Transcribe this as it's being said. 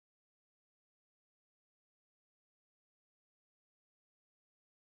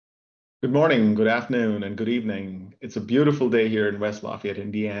Good morning, good afternoon, and good evening. It's a beautiful day here in West Lafayette,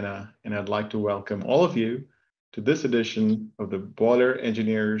 Indiana, and I'd like to welcome all of you to this edition of the Boiler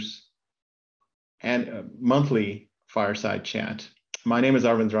Engineers and monthly Fireside Chat. My name is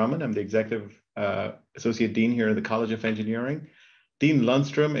Arvind Raman. I'm the Executive Associate Dean here at the College of Engineering. Dean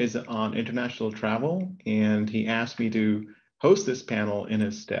Lundstrom is on international travel, and he asked me to host this panel in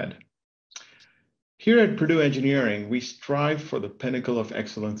his stead. Here at Purdue Engineering, we strive for the pinnacle of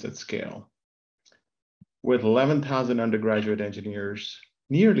excellence at scale. With 11,000 undergraduate engineers,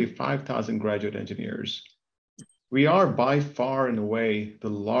 nearly 5,000 graduate engineers, we are by far and away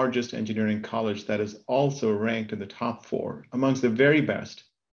the largest engineering college that is also ranked in the top 4 amongst the very best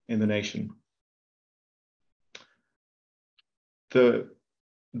in the nation. The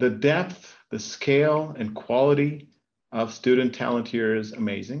depth, the scale, and quality of student talent here is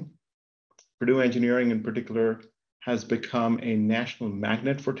amazing. Purdue Engineering in particular has become a national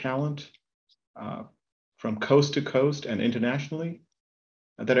magnet for talent from coast to coast and internationally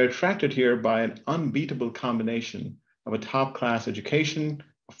that are attracted here by an unbeatable combination of a top-class education,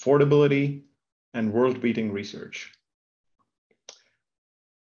 affordability, and world-beating research.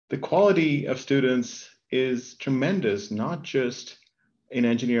 The quality of students is tremendous, not just in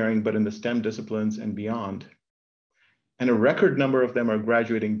engineering, but in the STEM disciplines and beyond. And a record number of them are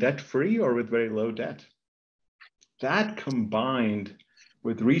graduating debt-free or with very low debt. That combined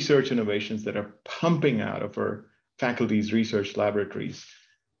with research innovations that are pumping out of our faculty's research laboratories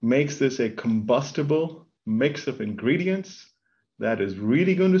makes this a combustible mix of ingredients that is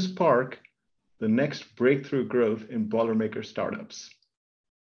really going to spark the next breakthrough growth in Boilermaker startups.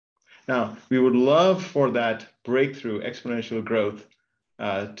 Now, we would love for that breakthrough exponential growth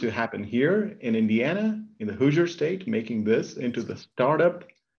to happen here in Indiana, in the Hoosier State, making this into the startup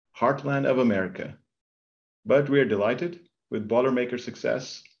heartland of America. But we are delighted with Boilermaker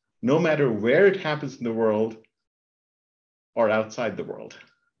success, no matter where it happens in the world or outside the world.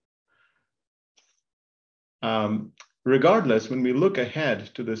 Regardless, when we look ahead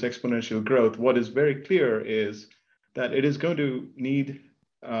to this exponential growth, what is very clear is that it is going to need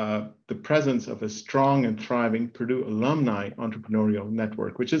the presence of a strong and thriving Purdue Alumni Entrepreneurial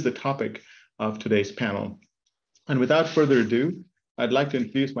Network, which is the topic of today's panel. And without further ado, I'd like to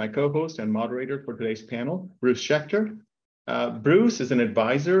introduce my co-host and moderator for today's panel, Bruce Schechter. Bruce is an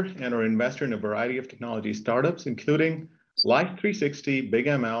advisor and or investor in a variety of technology startups, including Life360, Big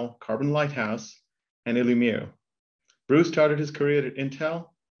ML, Carbon Lighthouse, and Illumio. Bruce started his career at Intel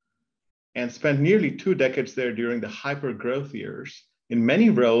and spent nearly 2 decades there during the hyper-growth years in many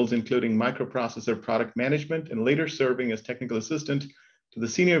roles, including microprocessor product management and later serving as technical assistant to the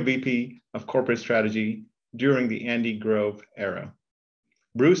senior VP of corporate strategy during the Andy Grove era.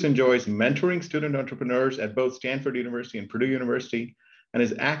 Bruce enjoys mentoring student entrepreneurs at both Stanford University and Purdue University and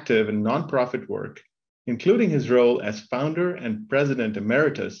is active in nonprofit work, including his role as founder and president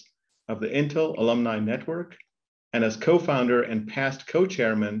emeritus of the Intel Alumni Network and as co-founder and past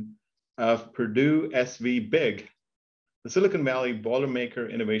co-chairman of Purdue SV Big, the Silicon Valley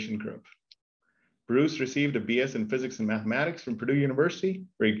Boilermaker Innovation Group. Bruce received a BS in Physics and Mathematics from Purdue University,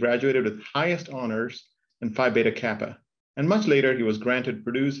 where he graduated with highest honors and Phi Beta Kappa. And much later, he was granted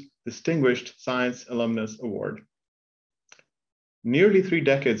Purdue's Distinguished Science Alumnus Award. Nearly 3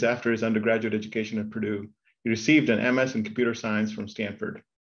 decades after his undergraduate education at Purdue, he received an MS in Computer Science from Stanford.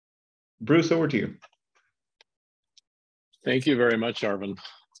 Bruce, over to you. Thank you very much, Arvind.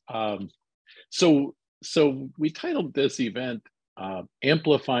 So we titled this event,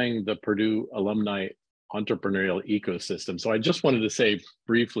 Amplifying the Purdue Alumni Entrepreneurial Ecosystem. So I just wanted to say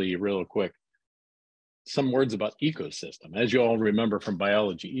briefly, real quick, some words about ecosystem. As you all remember from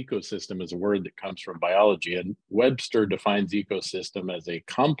biology, ecosystem is a word that comes from biology, and Webster defines ecosystem as a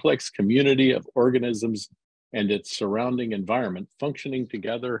complex community of organisms and its surrounding environment functioning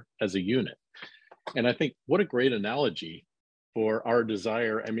together as a unit. And I think what a great analogy for our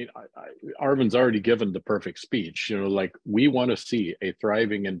desire. I mean, Arvind's already given the perfect speech, you know, like we want to see a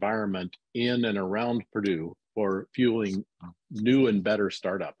thriving environment in and around Purdue for fueling new and better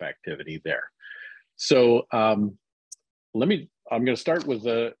startup activity there. So I'm going to start with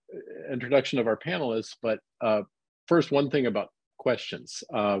the introduction of our panelists, but first, one thing about questions.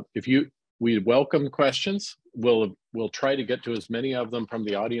 We welcome questions. We'll try to get to as many of them from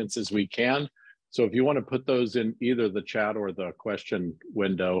the audience as we can. So if you want to put those in either the chat or the question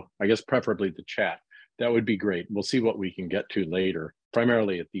window, I guess preferably the chat, that would be great. We'll see what we can get to later,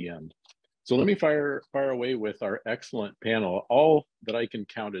 primarily at the end. So let me fire away with our excellent panel, all that I can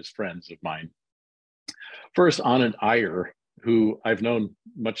count as friends of mine. First, Anand Iyer, who I've known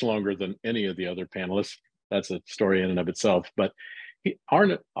much longer than any of the other panelists. That's a story in and of itself, but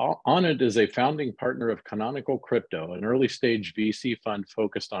Arvind is a founding partner of Canonical Crypto, an early stage VC fund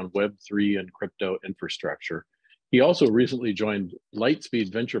focused on Web3 and crypto infrastructure. He also recently joined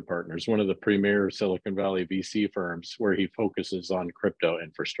Lightspeed Venture Partners, one of the premier Silicon Valley VC firms, where he focuses on crypto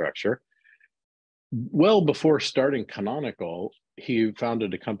infrastructure. Well before starting Canonical, he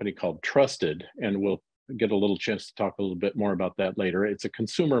founded a company called Trusted, and we'll get a little chance to talk a little bit more about that later. It's a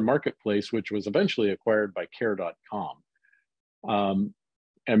consumer marketplace, which was eventually acquired by Care.com.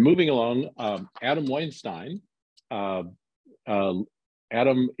 And moving along, Adam Weinstein.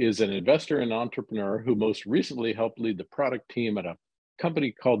 Adam is an investor and entrepreneur who most recently helped lead the product team at a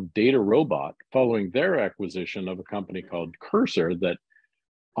company called Data Robot, following their acquisition of a company called Cursor that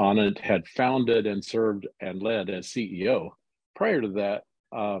Anand had founded and served and led as CEO. Prior to that,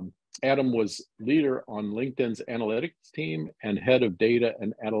 Adam was leader on LinkedIn's analytics team and head of data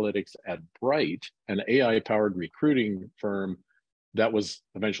and analytics at Bright, an AI-powered recruiting firm that was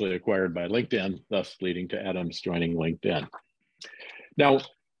eventually acquired by LinkedIn, thus leading to Adam's joining LinkedIn. Now,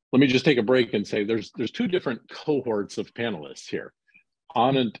 let me just take a break and say there's two different cohorts of panelists here.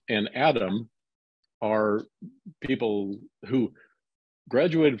 Anand and Adam are people who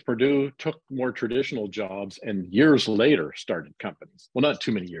graduated Purdue, took more traditional jobs, and years later started companies. Well, not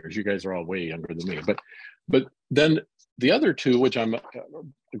too many years. You guys are all way younger than me. But then the other two, which I'm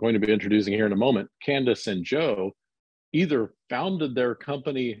going to be introducing here in a moment, Candace and Joe, either founded their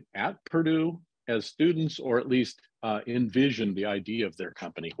company at Purdue as students, or at least envisioned the idea of their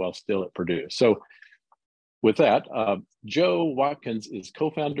company while still at Purdue. So with that, Joe Watkins is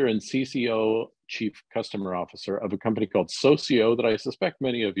co-founder and CCO, Chief Customer Officer, of a company called Socio that I suspect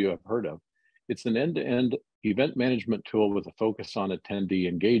many of you have heard of. It's an end-to-end event management tool with a focus on attendee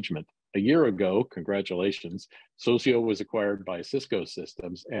engagement. A year ago, congratulations, Socio was acquired by Cisco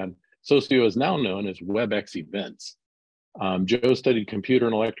Systems, and Socio is now known as WebEx Events. Joe studied computer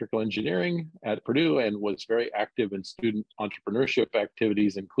and electrical engineering at Purdue and was very active in student entrepreneurship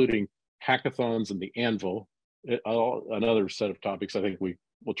activities, including hackathons and the Anvil, another set of topics I think we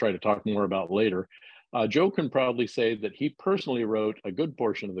will try to talk more about later. Joe can proudly say that he personally wrote a good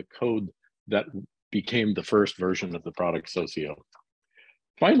portion of the code that became the first version of the product Socio.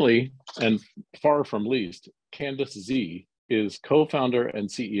 Finally, and far from least, Candace Z is co-founder and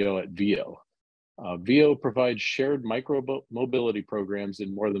CEO at VIO. VIO provides shared micro-mobility programs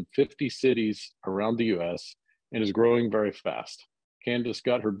in more than 50 cities around the US and is growing very fast. Candace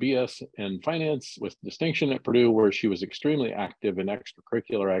got her BS in finance with distinction at Purdue, where she was extremely active in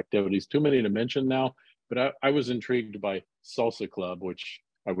extracurricular activities. Too many to mention now, but I was intrigued by Salsa Club, which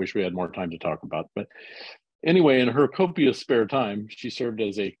I wish we had more time to talk about. But anyway, in her copious spare time, she served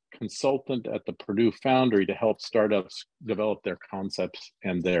as a consultant at the Purdue Foundry to help startups develop their concepts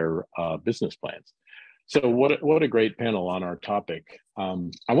and their business plans. So what a great panel on our topic.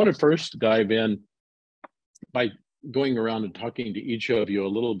 I want to first dive in by going around and talking to each of you a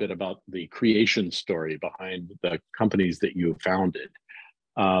little bit about the creation story behind the companies that you founded.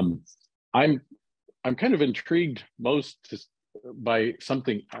 I'm kind of intrigued by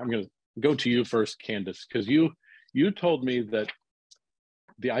something. I'm going to go to you first, Candace, because you told me that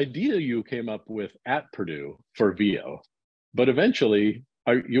the idea you came up with at Purdue for VIO, but eventually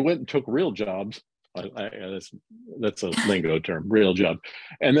you went and took real jobs. That's a lingo term, real job.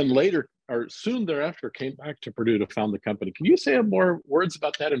 And then later, or soon thereafter, came back to Purdue to found the company. Can you say more words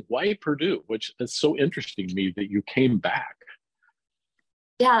about that and why Purdue, which is so interesting to me that you came back?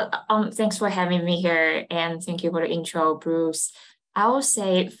 Yeah, thanks for having me here. And thank you for the intro, Bruce. I will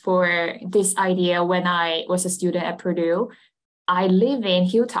say for this idea, when I was a student at Purdue, I live in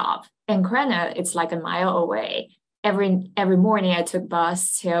Hilltop, and Cradle, it's like a mile away. Every morning I took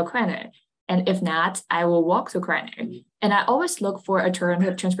bus to Cradle, and if not, I will walk to Cradle. And I always look for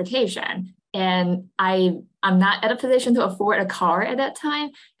alternative transportation. And I'm not at a position to afford a car at that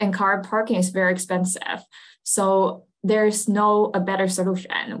time, and car parking is very expensive. So there's a better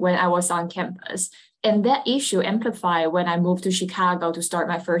solution when I was on campus. And that issue amplified when I moved to Chicago to start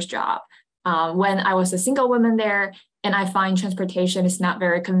my first job. When I was a single woman there, and I find transportation is not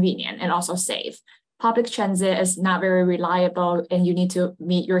very convenient and also safe. Public transit is not very reliable, and you need to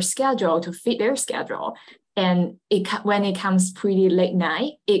meet your schedule to fit their schedule. And when it comes pretty late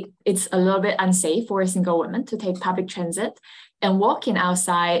night, it's a little bit unsafe for a single woman to take public transit. And walking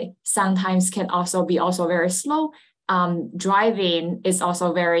outside sometimes can also be very slow. Driving is also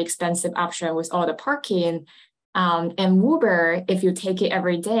a very expensive option with all the parking. And Uber, if you take it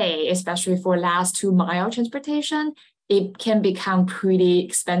every day, especially for last 2 mile transportation, it can become pretty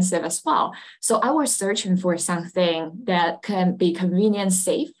expensive as well. So I was searching for something that can be convenient,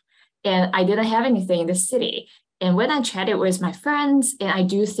 safe, and I didn't have anything in the city. And when I chatted with my friends, and I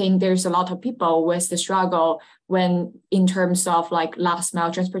do think there's a lot of people with the struggle when in terms of like last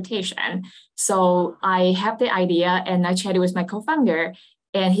mile transportation. So I have the idea and I chatted with my co-founder,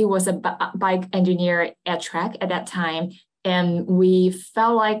 and he was a bike engineer at Trek at that time. And we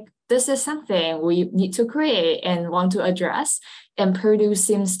felt like this is something we need to create and want to address. And Purdue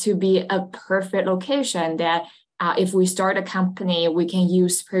seems to be a perfect location that if we start a company, we can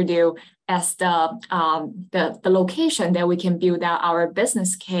use Purdue as the location that we can build out our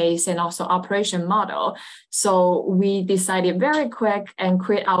business case and also operation model. So we decided very quick and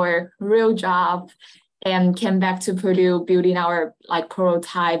quit our real job and came back to Purdue, building our like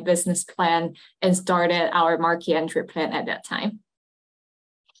prototype business plan and started our market entry plan at that time.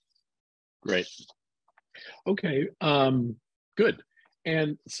 Great. Okay, good.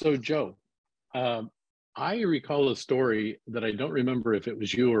 And so Joe, I recall a story that I don't remember if it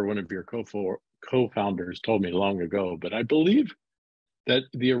was you or one of your co-founders told me long ago, but I believe that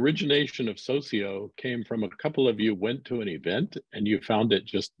the origination of Socio came from a couple of you went to an event and you found it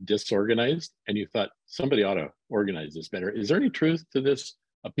just disorganized and you thought somebody ought to organize this better. Is there any truth to this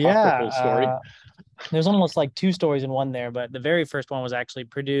apocryphal story? There's almost like two stories in one there, but the very first one was actually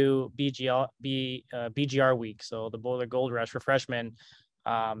Purdue BGR week. So the Boiler Gold Rush for freshmen.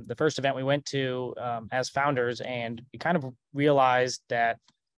 The first event we went to as founders, and we kind of realized that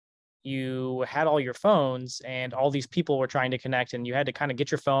you had all your phones and all these people were trying to connect, and you had to kind of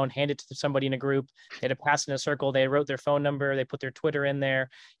get your phone, hand it to somebody in a group. They had to pass in a circle. They wrote their phone number. They put their Twitter in there,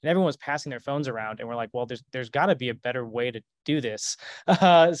 and everyone was passing their phones around. And we're like, well, there's got to be a better way to do this.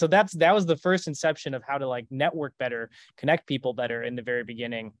 So that was the first inception of how to like network better, connect people better in the very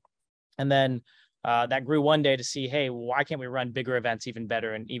beginning. And then that grew one day to see, hey, why can't we run bigger events even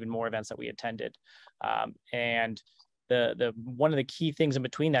better and even more events that we attended? And the one of the key things in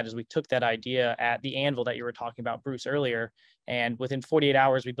between that is we took that idea at the Anvil that you were talking about, Bruce, earlier. And within 48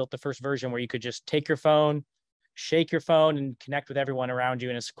 hours, we built the first version where you could just take your phone, shake your phone, and connect with everyone around you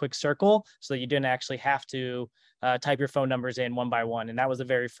in a quick circle so that you didn't actually have to type your phone numbers in one by one. And that was the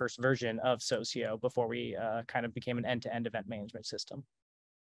very first version of Socio before we kind of became an end-to-end event management system.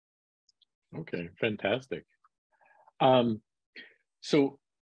 Okay, fantastic. So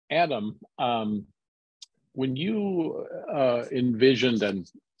Adam, when you envisioned and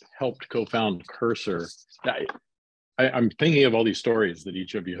helped co-found Cursor, I'm thinking of all these stories that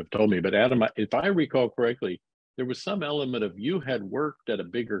each of you have told me, but Adam, if I recall correctly, there was some element of you had worked at a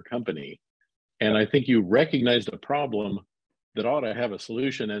bigger company, and I think you recognized a problem that ought to have a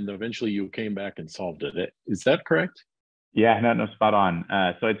solution, and eventually you came back and solved it. Is that correct? Yeah, no, spot on.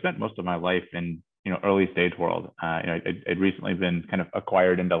 So I'd spent most of my life in early stage world. I'd recently been kind of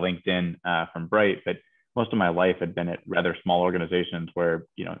acquired into LinkedIn from Bright, but most of my life had been at rather small organizations where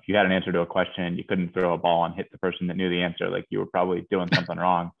if you had an answer to a question, you couldn't throw a ball and hit the person that knew the answer. Like you were probably doing something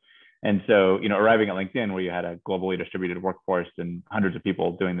wrong. And so arriving at LinkedIn, where you had a globally distributed workforce and hundreds of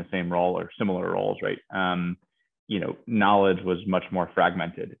people doing the same role or similar roles, right? Knowledge was much more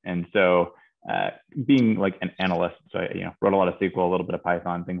fragmented, and so being like an analyst, so I wrote a lot of SQL, a little bit of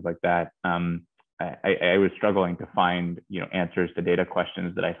Python, things like that. I was struggling to find answers to data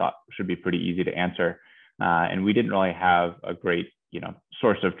questions that I thought should be pretty easy to answer, and we didn't really have a great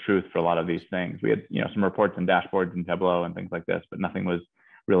source of truth for a lot of these things. We had some reports and dashboards and Tableau and things like this, but nothing was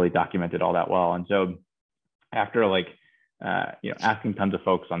really documented all that well. And so after asking tons of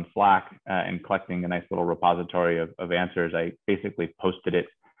folks on Slack and collecting a nice little repository of answers, I basically posted it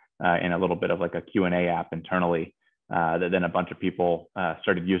in a little bit of like a Q&A app internally that then a bunch of people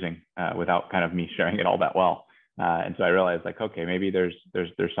started using without kind of me sharing it all that well. And so I realized okay, maybe there's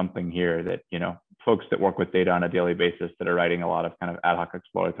something here that, folks that work with data on a daily basis that are writing a lot of kind of ad hoc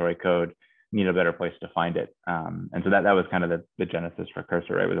exploratory code need a better place to find it. And so that was kind of the genesis for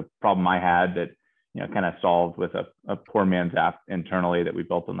Cursor, right? It was a problem I had that, kind of solved with a poor man's app internally that we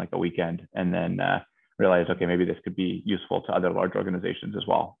built in like a weekend, and then realized, okay, maybe this could be useful to other large organizations as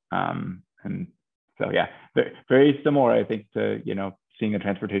well. And so, yeah, very similar, I think, to, seeing a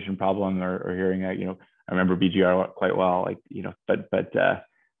transportation problem or hearing I remember BGR quite well, but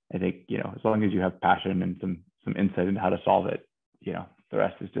I think, as long as you have passion and some insight into how to solve it, the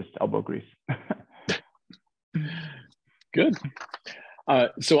rest is just elbow grease. Good.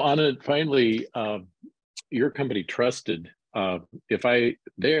 So Anna, finally, your company Trusted, my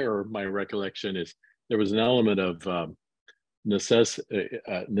recollection is there was an element of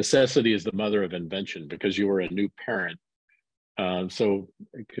necessity is the mother of invention, because you were a new parent. So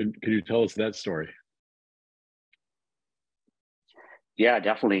could you tell us that story? Yeah,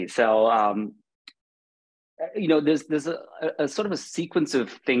 definitely. So there's a sort of a sequence of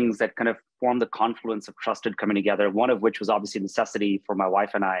things that kind of form the confluence of trusted coming together. One of which was obviously a necessity for my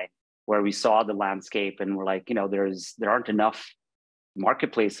wife and I, where we saw the landscape and we're like, there aren't enough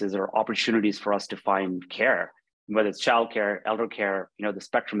marketplaces or opportunities for us to find care, whether it's childcare, elder care. The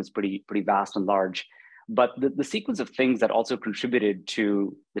spectrum is pretty vast and large. But the sequence of things that also contributed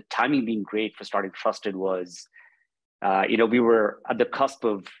to the timing being great for starting Trusted was, we were at the cusp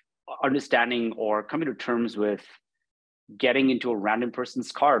of understanding or coming to terms with getting into a random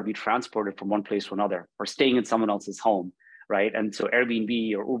person's car to be transported from one place to another, or staying in someone else's home, right? And so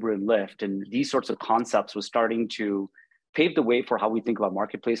Airbnb or Uber and Lyft and these sorts of concepts was starting to pave the way for how we think about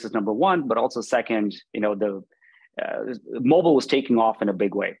marketplaces, number one, but also second, the mobile was taking off in a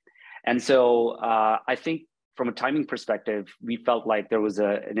big way. And so I think from a timing perspective, we felt like there was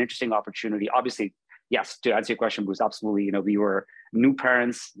an interesting opportunity. Obviously, yes, to answer your question, Bruce, absolutely. We were new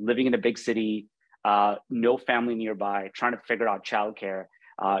parents living in a big city, no family nearby, trying to figure out childcare,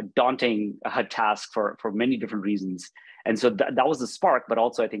 daunting task for many different reasons. And so that was the spark, but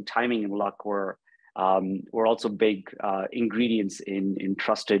also I think timing and luck were also big ingredients in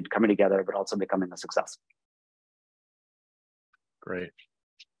Trusted coming together, but also becoming a success. Great.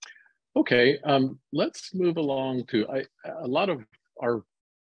 Okay, let's move along to a lot of our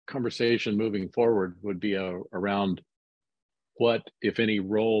conversation moving forward would be around what, if any,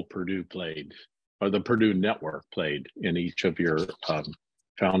 role Purdue played, or the Purdue network played in each of your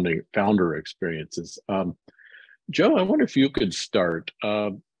founder experiences. Joe, I wonder if you could start.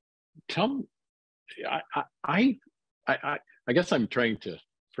 Tell me, I guess I'm trying to,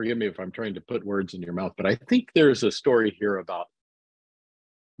 forgive me if I'm trying to put words in your mouth, but I think there's a story here about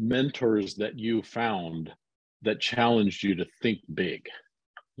mentors that you found that challenged you to think big.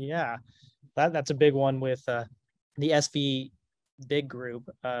 Yeah, that's a big one with the SV big group,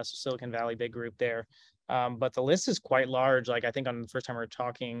 Silicon Valley big group there. But the list is quite large. Like I think on the first time we were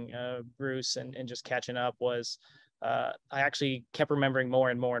talking, Bruce, and just catching up was, I actually kept remembering more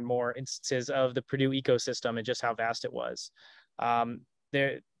and more and more instances of the Purdue ecosystem and just how vast it was.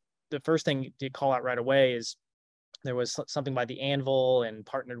 The first thing to call out right away is there was something by the Anvil and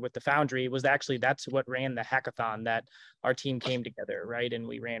partnered with the Foundry. That's what ran the hackathon that our team came together, right? And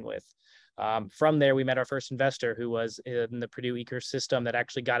we ran with. From there, we met our first investor who was in the Purdue ecosystem that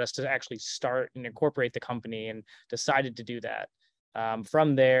actually got us to actually start and incorporate the company and decided to do that.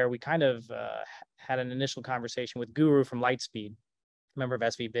 From there, we kind of had an initial conversation with Guru from Lightspeed, member of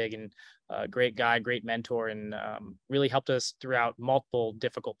SV Big, and great guy, great mentor, and really helped us throughout multiple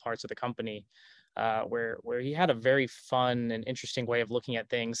difficult parts of the company. Where he had a very fun and interesting way of looking at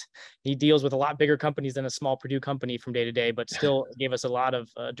things. He deals with a lot bigger companies than a small Purdue company from day to day, but still gave us a lot of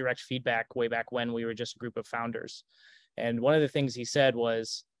direct feedback way back when we were just a group of founders. And one of the things he said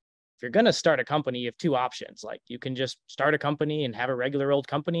was, if you're going to start a company, you have two options. Like you can just start a company and have a regular old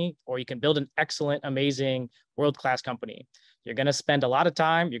company, or you can build an excellent, amazing, world-class company. You're going to spend a lot of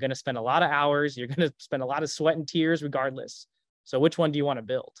time, you're going to spend a lot of hours, you're going to spend a lot of sweat and tears regardless. So which one do you want to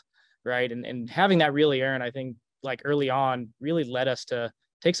build? Right. And having that really earn, I think, like early on, really led us to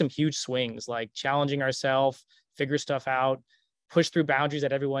take some huge swings, like challenging ourselves, figure stuff out, push through boundaries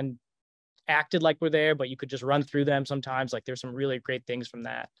that everyone acted like we're there, but you could just run through them sometimes. Like there's some really great things from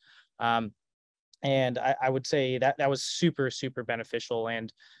that. And I would say that was super, super beneficial.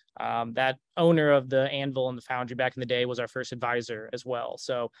 And that owner of the Anvil and the Foundry back in the day was our first advisor as well.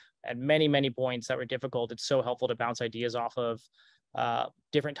 So at many, many points that were difficult, it's so helpful to bounce ideas off of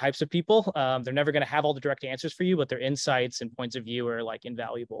different types of people. They're never going to have all the direct answers for you, but their insights and points of view are like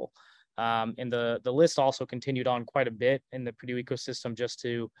invaluable. And the list also continued on quite a bit in the Purdue ecosystem, just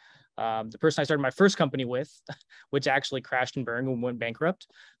to the person I started my first company with, which actually crashed and burned and went bankrupt.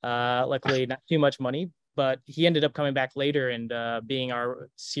 Luckily, not too much money, but he ended up coming back later and being our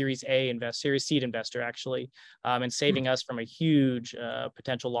Series seed investor actually, and saving us from a huge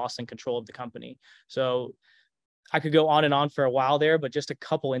potential loss in control of the company. So I could go on and on for a while there, but just a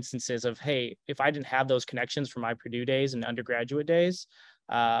couple instances of, hey, if I didn't have those connections from my Purdue days and undergraduate days,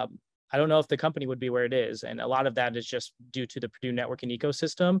 I don't know if the company would be where it is. And a lot of that is just due to the Purdue networking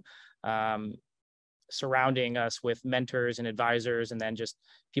ecosystem, surrounding us with mentors and advisors, and then just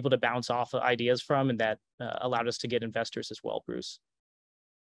people to bounce off of ideas from, and that allowed us to get investors as well, Bruce.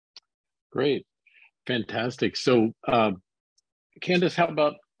 Great, fantastic. So Candace, how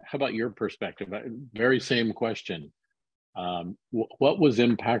about your perspective? Very same question. What was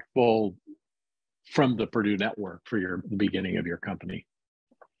impactful from the Purdue network for the beginning of your company?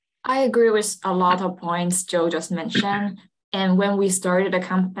 I agree with a lot of points Joe just mentioned. And when we started the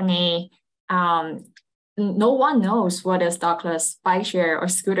company, no one knows what is stockless bike share or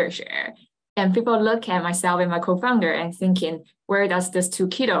scooter share. And people look at myself and my co-founder and thinking, where does this 2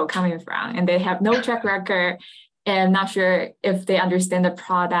 kilo coming from? And they have no track record and not sure if they understand the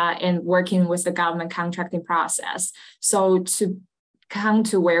product and working with the government contracting process. So to come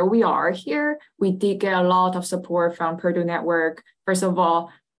to where we are here, we did get a lot of support from Purdue Network. First of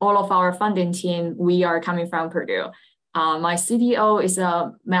all of our funding team, we are coming from Purdue. My CDO is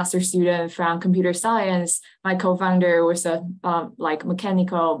a master's student from computer science. My co-founder was a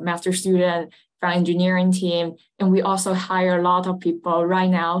mechanical master's student from engineering team. And we also hire a lot of people right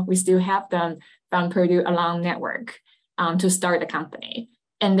now. We still have them from Purdue Alumni Network to start the company.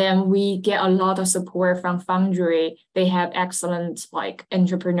 And then we get a lot of support from Foundry. They have excellent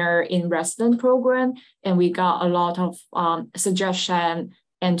entrepreneur in resident program. And we got a lot of suggestion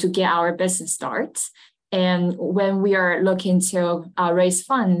and to get our business started. And when we are looking to raise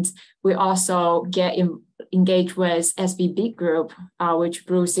funds, we also get engaged with SVB Group, which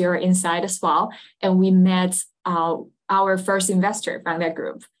Bruce here inside as well. And we met our first investor from that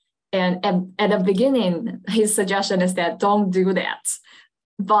group. And at the beginning, his suggestion is that don't do that.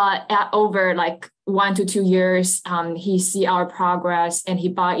 But over 1 to 2 years, he see our progress and he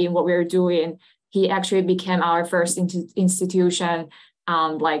bought in what we were doing. He actually became our first institution,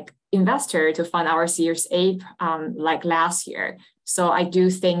 investor to fund our Series A last year. So I do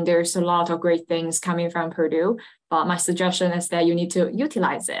think there's a lot of great things coming from Purdue, but my suggestion is that you need to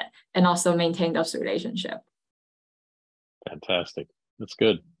utilize it and also maintain those relationships. Fantastic. That's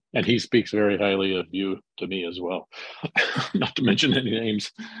good. And he speaks very highly of you to me as well, not to mention any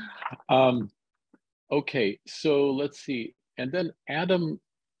names. Okay, so let's see. And then Adam,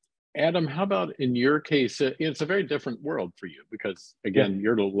 how about in your case? It's a very different world for you because, again,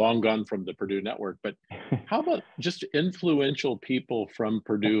 you're long gone from the Purdue network, but how about just influential people from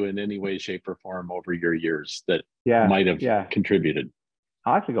Purdue in any way, shape, or form over your years that might have contributed?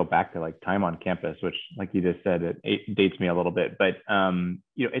 I'll actually go back to time on campus, which, like you just said, it dates me a little bit. But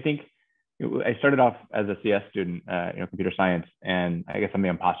I think I started off as a CS student, computer science, and I guess I'm the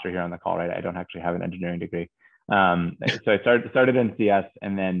imposter here on the call, right? I don't actually have an engineering degree. So I started in CS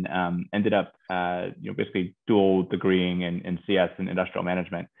and then ended up basically dual degreeing in CS and industrial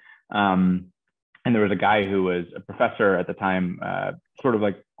management. And there was a guy who was a professor at the time, sort of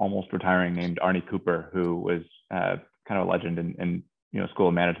almost retiring, named Arnie Cooper, who was kind of a legend in School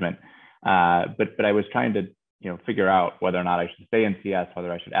of Management. But I was trying to figure out whether or not I should stay in CS,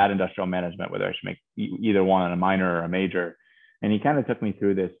 whether I should add industrial management, whether I should make either one a minor or a major. And he kind of took me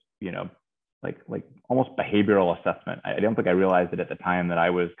through this like almost behavioral assessment. I don't think I realized it at the time that I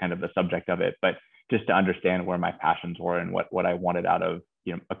was kind of the subject of it, but just to understand where my passions were and what I wanted out of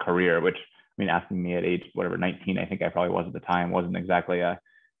a career, which, I mean, asking me at age 19, I think I probably was at the time, wasn't exactly a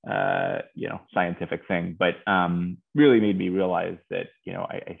scientific thing, but really made me realize that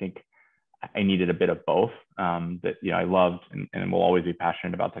I think I needed a bit of both. That I loved and will always be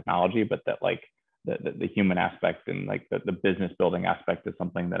passionate about technology, but that the human aspect and the business building aspect is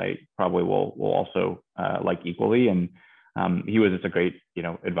something that I probably will also like equally. And he was just a great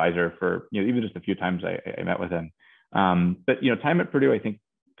advisor for even just a few times I met with him. But time at Purdue, I think,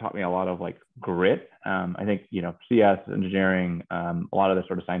 taught me a lot of grit. I think CS, engineering, a lot of the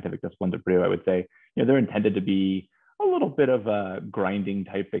sort of scientific disciplines at Purdue, I would say they're intended to be a little bit of a grinding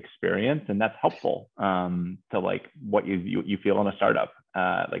type experience, and that's helpful to what you feel in a startup.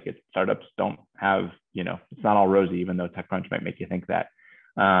 Startups don't have it's not all rosy, even though TechCrunch might make you think that.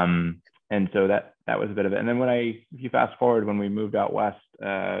 And so that was a bit of it. And then if you fast forward, when we moved out west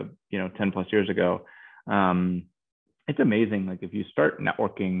 10 plus years ago, it's amazing. If you start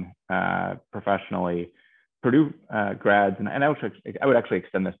networking professionally, Purdue grads, and I would actually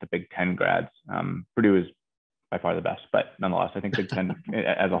extend this to Big Ten grads. Purdue is by far the best, but nonetheless, I think Big Ten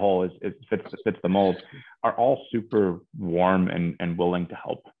as a whole fits the mold, are all super warm and willing to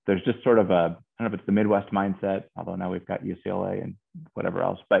help. There's just sort of I don't know if it's the Midwest mindset, although now we've got UCLA and whatever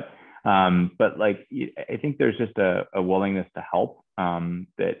else, but I think there's just a willingness to help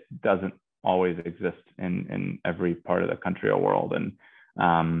that doesn't always exist in every part of the country or world. And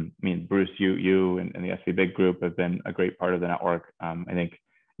I mean, Bruce, you and the SV Big group have been a great part of the network. I think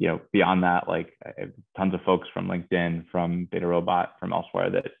beyond that, tons of folks from LinkedIn, from Data Robot, from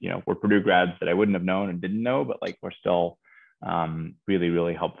elsewhere that were Purdue grads that I wouldn't have known and didn't know, but were still really,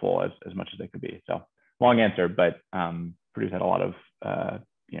 really helpful as much as they could be. So long answer, but Purdue's had a lot of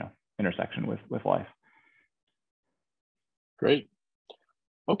intersection with life. Great.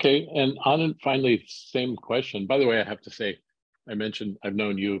 Okay, and finally, same question. By the way, I have to say, I mentioned I've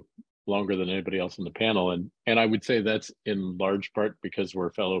known you longer than anybody else on the panel, and I would say that's in large part because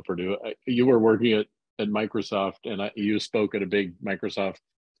we're fellow Purdue. You were working at Microsoft, and you spoke at a big Microsoft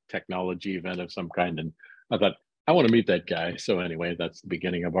technology event of some kind. And I thought, I want to meet that guy. So anyway, that's the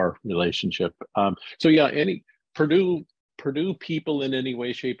beginning of our relationship. So yeah, any Purdue people in any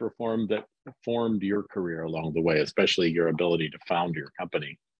way, shape, or form that formed your career along the way, especially your ability to found your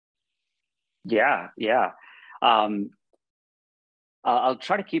company? Yeah. I'll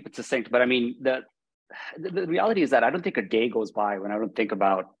try to keep it succinct, but I mean, the reality is that I don't think a day goes by when I don't think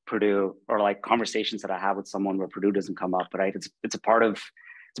about Purdue, or like conversations that I have with someone where Purdue doesn't come up, right? It's a part of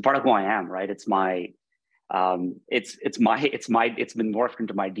who I am, right? It's been morphed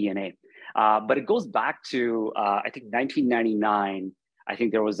into my DNA. But it goes back to I think 1999. I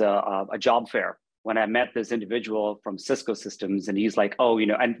think there was a job fair when I met this individual from Cisco Systems, and he's like, oh,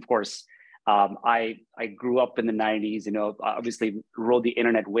 and of course, I grew up in the 90s, obviously rode the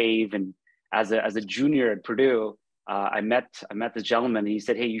internet wave, and as a junior at Purdue, I met this gentleman, and he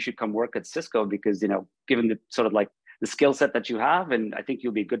said, hey, you should come work at Cisco because given the sort of like the skill set that you have, and I think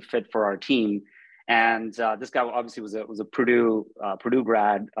you'll be a good fit for our team. And this guy obviously was a Purdue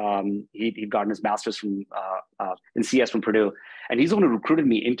grad. He'd gotten his master's from in CS from Purdue, and he's the one who recruited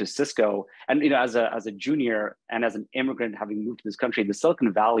me into Cisco. And as a junior and as an immigrant having moved to this country, the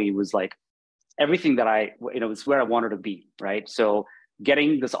Silicon Valley was like everything that it's where I wanted to be, right? So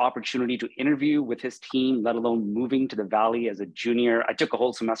getting this opportunity to interview with his team, let alone moving to the Valley as a junior, I took a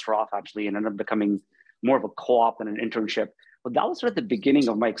whole semester off actually, and ended up becoming more of a co-op than an internship. But that was sort of the beginning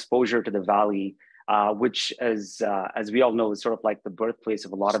of my exposure to the Valley. Which, as we all know, is sort of like the birthplace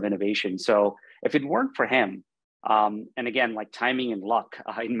of a lot of innovation. So if it weren't for him, and again, like timing and luck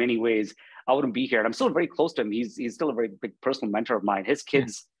in many ways, I wouldn't be here. And I'm still very close to him. He's still a very big personal mentor of mine. His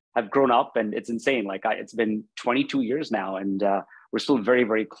kids have grown up, and it's insane. Like it's been 22 years now, and we're still very,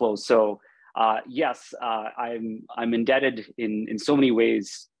 very close. So yes, I'm indebted in so many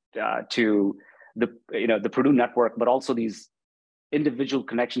ways to the Purdue network, but also these individual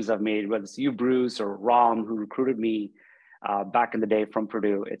connections I've made, whether it's you, Bruce, or Ram, who recruited me back in the day from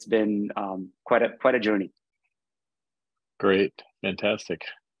Purdue. It's been quite a journey. Great, fantastic.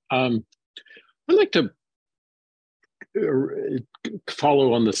 I'd like to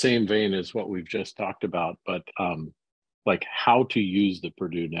follow on the same vein as what we've just talked about, but like how to use the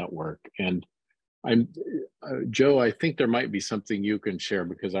Purdue network. And Joe, I think there might be something you can share,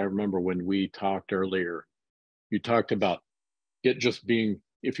 because I remember when we talked earlier, you talked about it just being,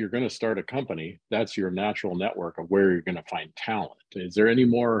 if you're going to start a company, that's your natural network of where you're going to find talent. Is there any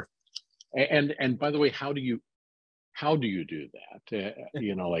more? And by the way, how do you do that?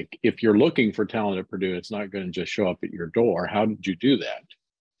 Like if you're looking for talent at Purdue, it's not going to just show up at your door. How did you do that?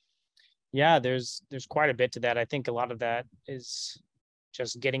 Yeah, there's quite a bit to that. I think a lot of that is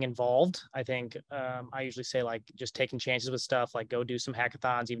just getting involved. I think I usually say like just taking chances with stuff, like go do some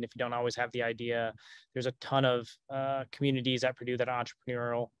hackathons, even if you don't always have the idea. There's a ton of communities at Purdue that are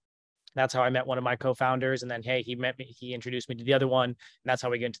entrepreneurial. That's how I met one of my co-founders. And then, hey, he introduced me to the other one. And that's how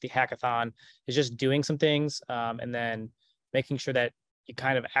we get into the hackathon, is just doing some things and then making sure that you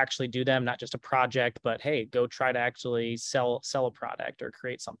kind of actually do them, not just a project, but hey, go try to actually sell a product or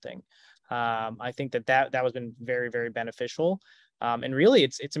create something. I think that has been very, very beneficial. And really,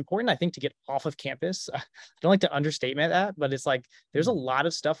 it's important, I think, to get off of campus. I don't like to understatement that, but it's like there's a lot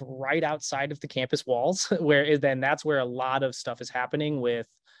of stuff right outside of the campus walls, that's where a lot of stuff is happening with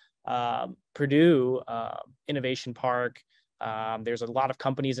Purdue Innovation Park. There's a lot of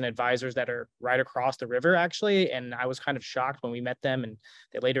companies and advisors that are right across the river, actually. And I was kind of shocked when we met them, and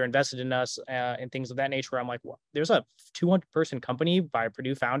they later invested in us and things of that nature. Where I'm like, well, there's a 200-person company by a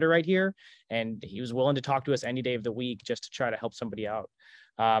Purdue founder right here. And he was willing to talk to us any day of the week just to try to help somebody out.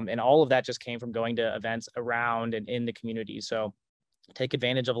 And all of that just came from going to events around and in the community. So take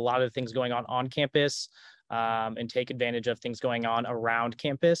advantage of a lot of the things going on campus. And take advantage of things going on around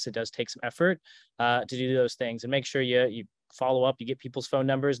campus. It does take some effort to do those things, and make sure you follow up, you get people's phone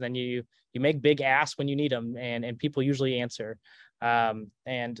numbers, and then you make big asks when you need them, and people usually answer.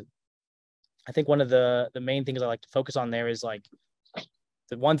 And I think one of the main things I like to focus on there is like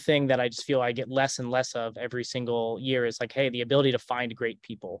the one thing that I just feel I get less and less of every single year is like, hey, the ability to find great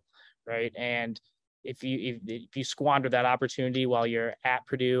people, right? And if you squander that opportunity while you're at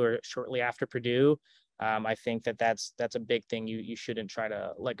Purdue or shortly after Purdue, I think that's a big thing you shouldn't try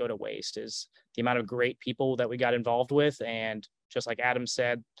to let go to waste, is the amount of great people that we got involved with. And just like Adam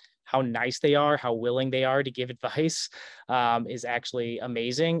said, how nice they are, how willing they are to give advice is actually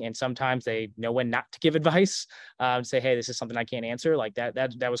amazing. And sometimes they know when not to give advice, say, hey, this is something I can't answer. Like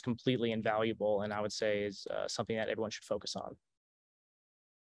that was completely invaluable. And I would say is something that everyone should focus on.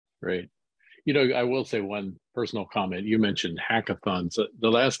 Great. I will say one personal comment. You mentioned hackathons.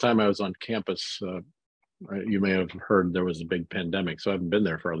 The last time I was on campus You may have heard there was a big pandemic, so I haven't been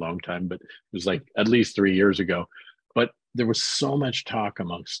there for a long time, but it was like at least 3 years ago. But there was so much talk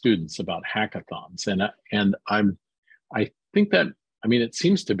among students about hackathons, and I think that, I mean, it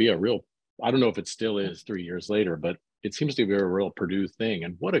seems to be a real, I don't know if it still is 3 years later, but it seems to be a real Purdue thing.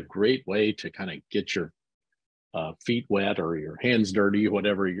 And what a great way to kind of get your feet wet or your hands dirty,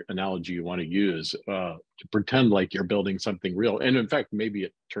 whatever your analogy you want to use, to pretend like you're building something real. And in fact, maybe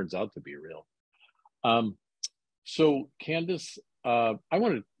it turns out to be real. So Candace, I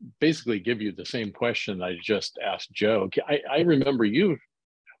want to basically give you the same question I just asked Joe. I remember you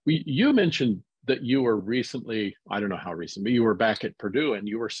mentioned that you were recently, I don't know how recent, but you were back at Purdue and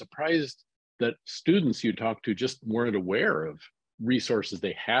you were surprised that students you talked to just weren't aware of resources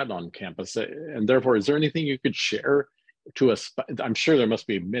they had on campus. And therefore, is there anything you could share to us? I'm sure there must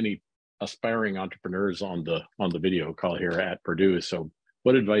be many aspiring entrepreneurs on the video call here at Purdue. So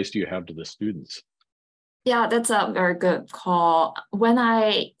what advice do you have to the students? Yeah, that's a very good call. When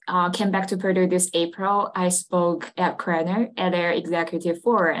I came back to Purdue this April, I spoke at Cradle at their executive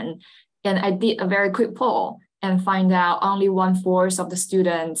forum, and I did a very quick poll and find out only 1/4 of the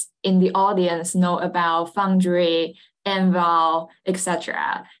students in the audience know about Foundry, Enval,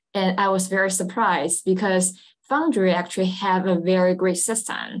 etc. And I was very surprised because Foundry actually have a very great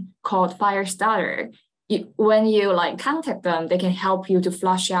system called Fireside. When you contact them, they can help you to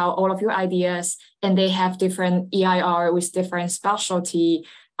flush out all of your ideas, and they have different EIR with different specialty,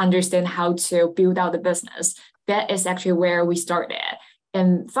 understand how to build out the business. That is actually where we started.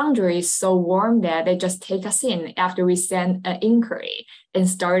 And Foundry is so warm that they just take us in after we send an inquiry and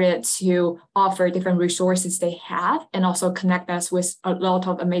started to offer different resources they have and also connect us with a lot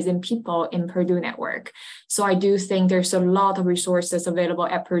of amazing people in Purdue network. So I do think there's a lot of resources available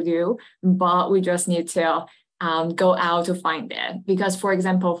at Purdue, but we just need to go out to find it. Because, for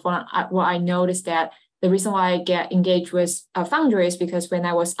example, what I noticed that the reason why I get engaged with Foundry is because when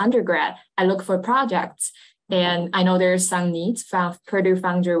I was undergrad, I look for projects. And I know there's some needs from Purdue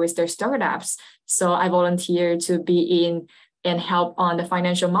Foundry with their startups. So I volunteered to be in and help on the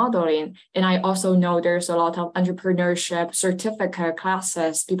financial modeling. And I also know there's a lot of entrepreneurship certificate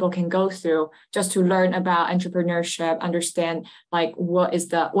classes people can go through just to learn about entrepreneurship, understand what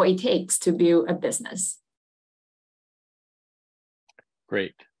it takes to build a business.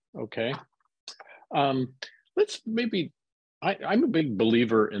 Great. Okay. Let's maybe, I'm a big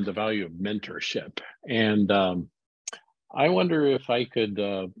believer in the value of mentorship. And I wonder if I could,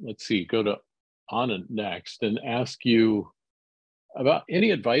 let's see, go to Anna next and ask you about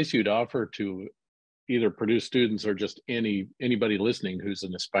any advice you'd offer to either Purdue students or just anybody listening who's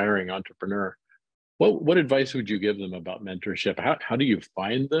an aspiring entrepreneur. What advice would you give them about mentorship? How do you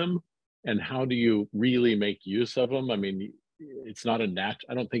find them, and how do you really make use of them? I mean, it's not I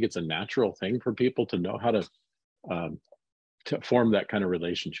don't think it's a natural thing for people to know how to form that kind of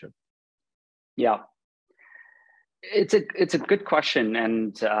relationship. Yeah, it's a good question,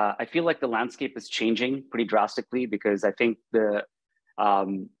 and I feel like the landscape is changing pretty drastically because I think if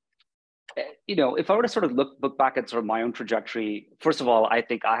I were to sort of look back at sort of my own trajectory, first of all, I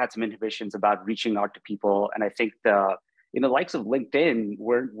think I had some inhibitions about reaching out to people, and I think the likes of LinkedIn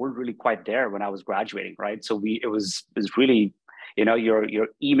were really quite there when I was graduating, right? So it was really, your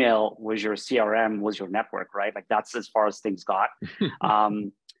email was your CRM, was your network, right? Like that's as far as things got.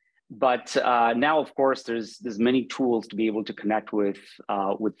 But now, of course, there's many tools to be able to connect with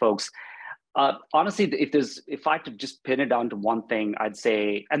folks. Honestly, if I could just pin it down to one thing, I'd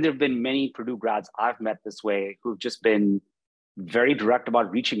say, and there have been many Purdue grads I've met this way who've just been very direct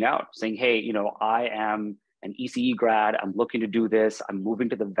about reaching out, saying, hey, I am an ECE grad, I'm looking to do this, I'm moving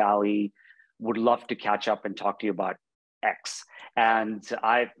to the Valley, would love to catch up and talk to you about X. And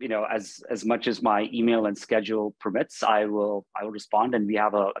I, as much as my email and schedule permits, I will respond, and we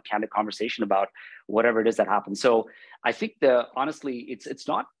have a candid conversation about whatever it is that happens. So I think honestly, it's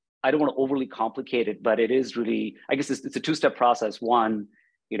not, I don't want to overly complicate it, but it is really, I guess it's a two-step process. One,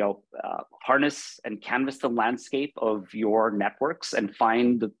 harness and canvas the landscape of your networks and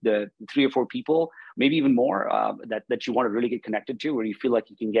find the 3 or 4 people, maybe even more, that you want to really get connected to, where you feel like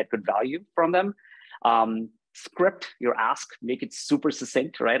you can get good value from them. Script your ask, make it super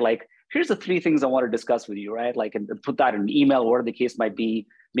succinct, right? Like, here's the 3 things I want to discuss with you, right? Like, and put that in an email, whatever the case might be,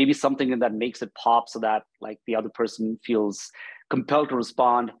 maybe something that makes it pop so that the other person feels compelled to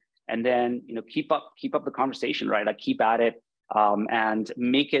respond. And then, keep up the conversation, right? Like, keep at it, and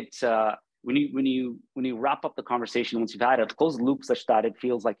make it, when you wrap up the conversation, once you've had it, close the loop such that it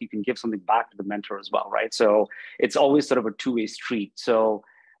feels like you can give something back to the mentor as well, right? So it's always sort of a two-way street. So,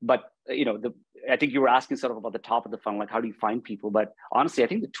 but I think you were asking sort of about the top of the funnel, like how do you find people? But honestly, I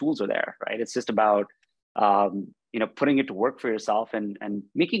think the tools are there, right? It's just about putting it to work for yourself and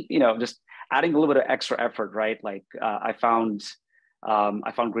making, just adding a little bit of extra effort, right? Like I found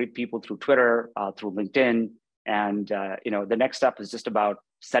great people through Twitter, through LinkedIn, and the next step is just about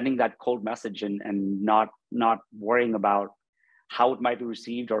sending that cold message and not worrying about how it might be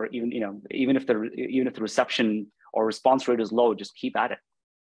received, or even if the reception or response rate is low, just keep at it.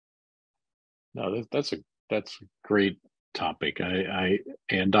 No, that's a great topic. I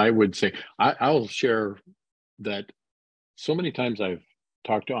would say I'll share that so many times I've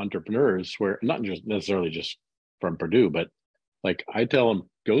talked to entrepreneurs where not just necessarily just from Purdue, but like I tell them,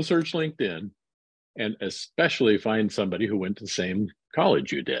 go search LinkedIn and especially find somebody who went to the same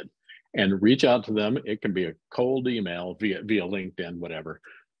college you did and reach out to them. It can be a cold email via LinkedIn, whatever.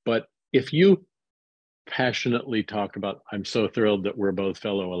 But if you passionately talk about, I'm so thrilled that we're both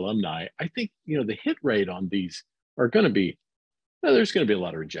fellow alumni, I think, the hit rate on these are going to be, there's going to be a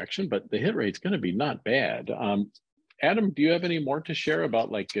lot of rejection, but the hit rate's going to be not bad. Adam, do you have any more to share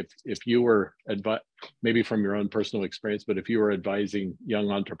about, like, if you were maybe from your own personal experience, but if you were advising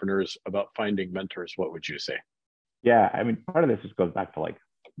young entrepreneurs about finding mentors, what would you say? Yeah, I mean, part of this just goes back to like,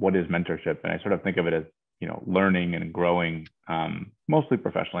 what is mentorship? And I sort of think of it as, learning and growing, mostly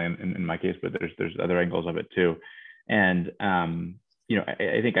professionally in my case, but there's other angles of it too. And,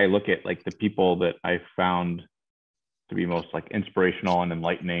 I think I look at like the people that I found to be most like inspirational and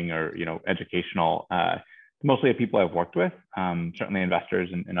enlightening or, educational, mostly the people I've worked with, certainly investors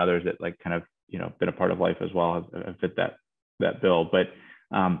and others that like kind of, been a part of life as well have fit that bill. But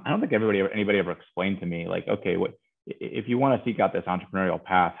I don't think anybody ever explained to me like, okay, if you want to seek out this entrepreneurial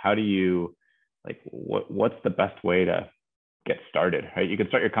path, how do you, like, what's the best way to get started, right? You can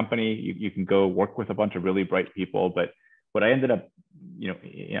start your company, you can go work with a bunch of really bright people. But what I ended up,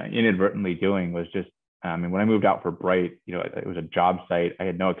 inadvertently doing was just, when I moved out for Bright, it was a job site. I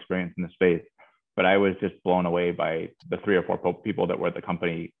had no experience in the space, but I was just blown away by the 3 or 4 people that were at the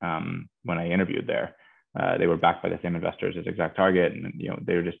company when I interviewed there. They were backed by the same investors as Exact Target, and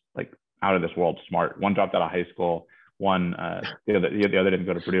they were just like out of this world smart. One dropped out of high school, one the other didn't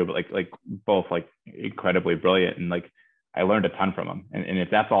go to Purdue, but like both like incredibly brilliant, and like I learned a ton from them. And if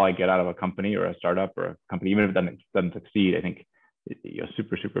that's all I get out of a company or a startup or a company, even if it doesn't succeed, I think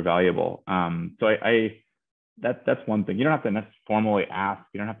super valuable. So that's one thing. You don't have to necessarily formally ask.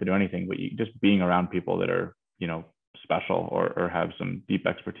 You don't have to do anything, but just being around people that are special or have some deep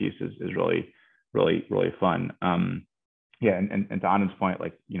expertise is really fun. Yeah, and to Anand's point,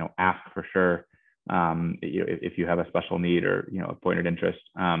 like ask for sure. If you have a special need or a pointed interest.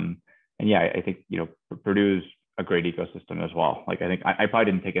 And yeah, I think Purdue's a great ecosystem as well. Like I think I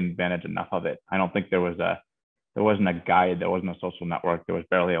probably didn't take advantage enough of it. I don't think there wasn't a guide, there wasn't a social network, there was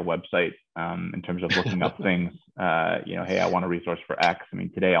barely a website in terms of looking up things. Hey, I want a resource for X. I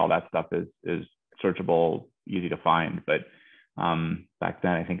mean, today all that stuff is searchable, easy to find. But back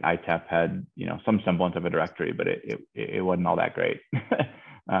then, I think ITEP had some semblance of a directory, but it wasn't all that great.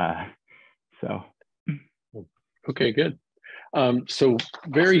 So. Okay, good. So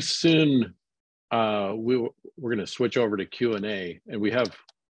very soon, we're going to switch over to Q&A, and we have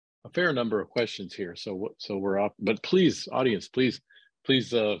a fair number of questions here. So we're off, but please, audience, please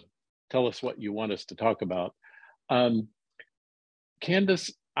tell us what you want us to talk about.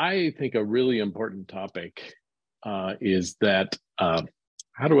 Candace, I think a really important topic is that,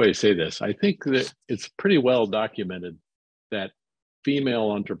 how do I say this? I think that it's pretty well documented that female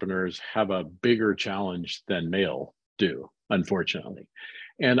entrepreneurs have a bigger challenge than male do, unfortunately.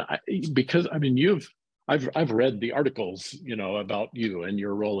 And I've read the articles, about you and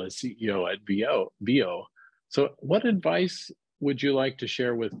your role as CEO at VO. So what advice would you like to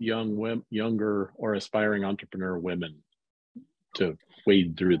share with younger or aspiring entrepreneur women to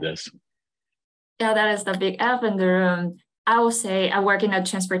wade through this? Yeah, that is the big elephant in the room. I will say I work in the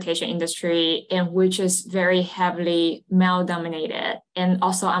transportation industry, and which is very heavily male dominated. And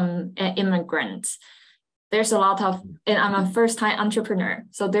also I'm an immigrant. There's a lot of, and I'm a first-time entrepreneur.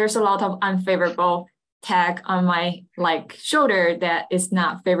 So there's a lot of unfavorable tag on my shoulder that is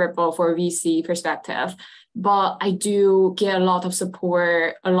not favorable for VC perspective. But I do get a lot of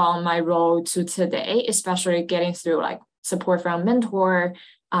support along my road to today, especially getting through support from mentor,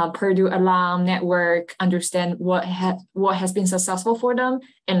 Purdue alum network, understand what has been successful for them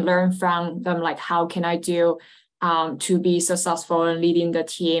and learn from them, how can I do to be successful in leading the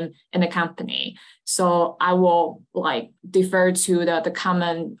team and the company. So I will defer to the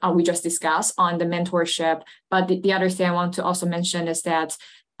comment we just discussed on the mentorship. But the other thing I want to also mention is that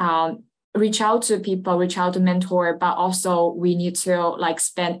reach out to people, reach out to mentor, but also we need to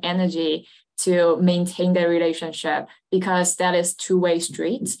spend energy to maintain the relationship, because that is two-way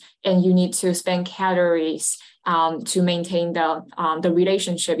street, and you need to spend calories to maintain the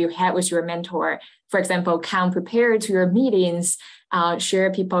relationship you have with your mentor. For example, come prepared to your meetings,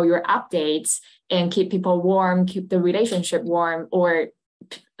 share people your updates, and keep people warm, keep the relationship warm, or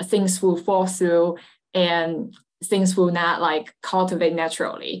things will fall through and things will not like cultivate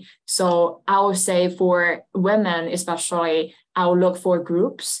naturally. So I would say for women especially, I will look for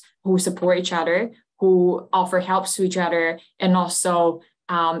groups who support each other, who offer help to each other, and also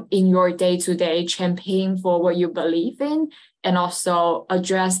in your day-to-day campaign for what you believe in, and also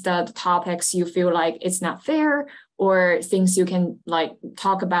address the topics you feel like it's not fair, or things you can like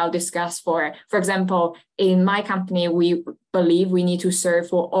talk about, discuss for. For example, in my company, we believe we need to serve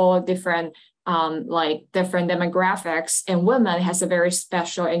for all different different demographics, and women has a very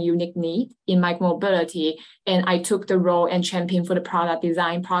special and unique need in micromobility. And I took the role and champion for the product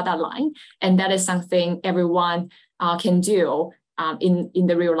design, product line. And that is something everyone can do in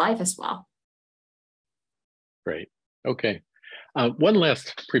the real life as well. Great. Okay. One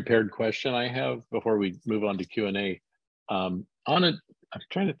last prepared question I have before we move on to Q&A. I'm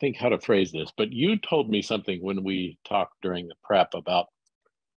trying to think how to phrase this, but you told me something when we talked during the prep about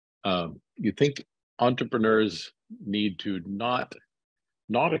you think entrepreneurs need to not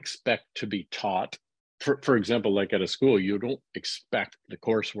expect to be taught. For example, like at a school, you don't expect the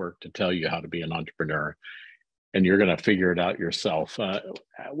coursework to tell you how to be an entrepreneur, and you're going to figure it out yourself.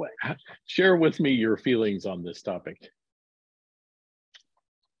 Share with me your feelings on this topic.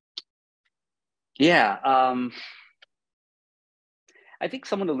 Yeah, I think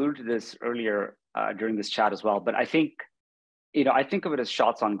someone alluded to this earlier during this chat as well, but I think, I think of it as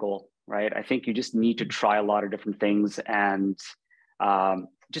shots on goal, right? I think you just need to try a lot of different things and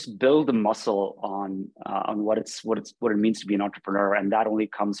just build the muscle on what it means to be an entrepreneur, and that only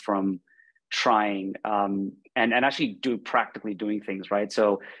comes from trying and actually practically doing things, right?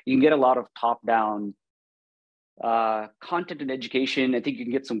 So you can get a lot of top-down content and education. I think you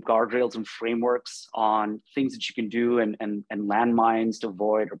can get some guardrails and frameworks on things that you can do and landmines to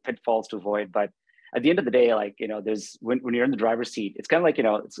avoid or pitfalls to avoid. But at the end of the day, like, there's when you're in the driver's seat, it's kind of like,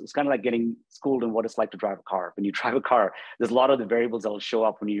 it's kind of like getting schooled in what it's like to drive a car. When you drive a car, there's a lot of the variables that will show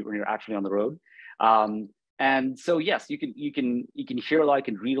up when you're actually on the road. And so, yes, you can hear a lot, you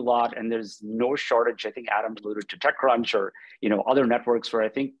can read a lot, and there's no shortage. I think Adam alluded to TechCrunch or, other networks where I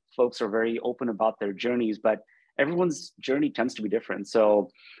think folks are very open about their journeys, but everyone's journey tends to be different. So,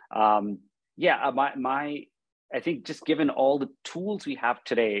 I think just given all the tools we have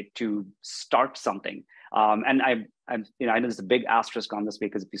today to start something, and I know there's a big asterisk on this,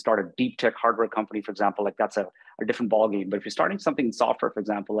 because if you start a deep tech hardware company, for example, like that's a different ballgame. But if you're starting something in software, for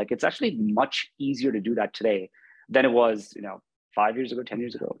example, like it's actually much easier to do that today than it was, 5 years ago, 10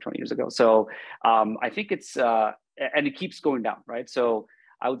 years ago, 20 years ago. So I think it's, and it keeps going down, right? So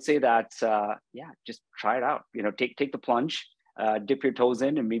I would say that, just try it out, take the plunge. Dip your toes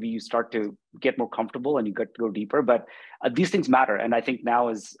in, and maybe you start to get more comfortable and you get to go deeper. But these things matter. And I think now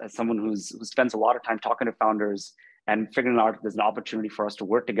as someone who spends a lot of time talking to founders and figuring out if there's an opportunity for us to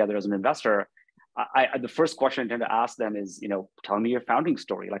work together as an investor, the first question I tend to ask them is, tell me your founding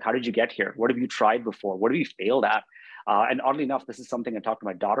story. Like, how did you get here? What have you tried before? What have you failed at? And oddly enough, this is something I talk to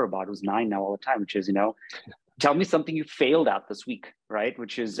my daughter about, who's 9 now, all the time, which is, tell me something you failed at this week, right?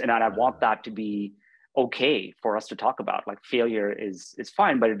 Which is, and I want that to be okay for us to talk about. Like, failure is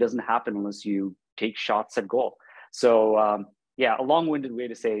fine, but it doesn't happen unless you take shots at goal. So a long-winded way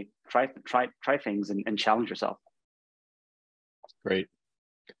to say try things and challenge yourself. Great.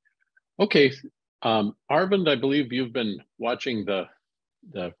 Okay, Arvind, I believe you've been watching the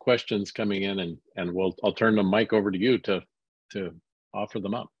questions coming in, and I'll turn the mic over to you to offer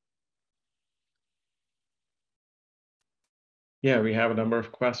them up. Yeah, we have a number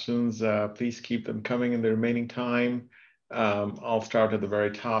of questions. Please keep them coming in the remaining time. I'll start at the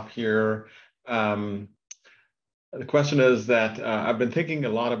very top here. The question is that I've been thinking a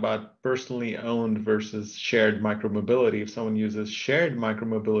lot about personally owned versus shared micromobility. If someone uses shared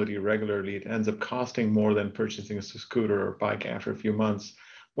micromobility regularly, it ends up costing more than purchasing a scooter or bike after a few months.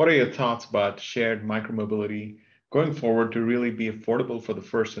 What are your thoughts about shared micromobility going forward to really be affordable for the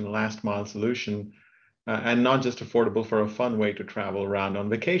first and last mile solution? And not just affordable for a fun way to travel around on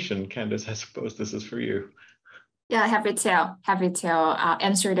vacation? Candace, I suppose this is for you. Yeah, happy to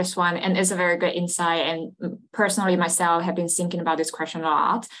answer this one. And it's a very good insight. And personally, myself, have been thinking about this question a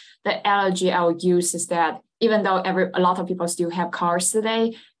lot. The analogy I would use is that even though a lot of people still have cars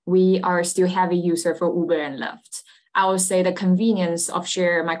today, we are still heavy user for Uber and Lyft. I would say the convenience of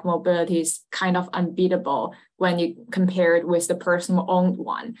shared micromobility is kind of unbeatable when you compare it with the personal owned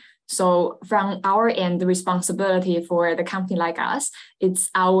one. So from our end, the responsibility for the company like us, it's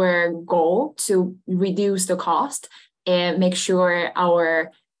our goal to reduce the cost and make sure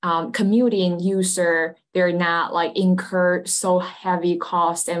our commuting user, they're not like incur so heavy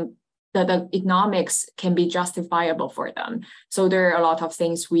cost and the economics can be justifiable for them. So there are a lot of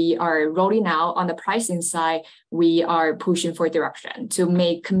things we are rolling out on the pricing side. We are pushing for direction to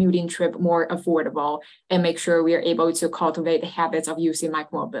make commuting trip more affordable and make sure we are able to cultivate the habits of using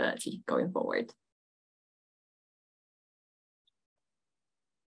micromobility going forward.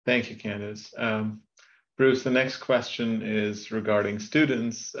 Thank you, Candace. Bruce, the next question is regarding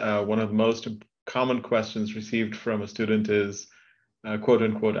students. One of the most common questions received from a student is, quote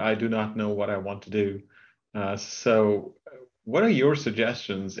unquote, I do not know what I want to do. So what are your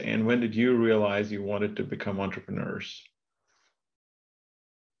suggestions, and when did you realize you wanted to become entrepreneurs?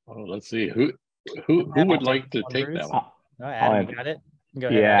 Oh, let's see. Who would like to take that one? Adam, you got it? Go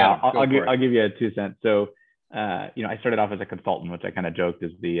ahead. Yeah, Adam, I'll give you a 2 cents. So, I started off as a consultant, which I kind of joked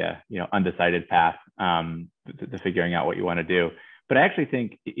is the, undecided path to figuring out what you want to do. But I actually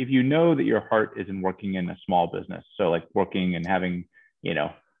think if you know that your heart is in working in a small business, so like working and having,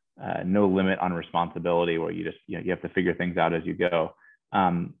 no limit on responsibility where you just, you have to figure things out as you go,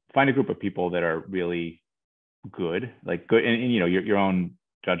 find a group of people that are really good, and your own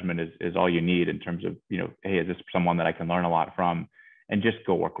judgment is all you need in terms of, hey, is this someone that I can learn a lot from, and just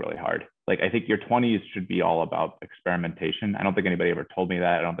go work really hard. Like, I think your 20s should be all about experimentation. I don't think anybody ever told me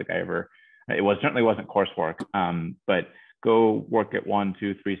that. I don't think it certainly wasn't coursework, but go work at 1,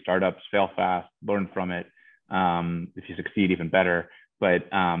 2, 3 startups, fail fast, learn from it. If you succeed, even better. But,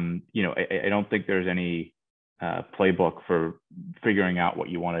 I don't think there's any playbook for figuring out what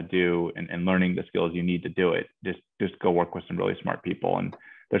you want to do and learning the skills you need to do it. Just go work with some really smart people. And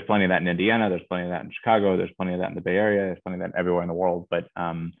there's plenty of that in Indiana. There's plenty of that in Chicago. There's plenty of that in the Bay Area. There's plenty of that everywhere in the world. But,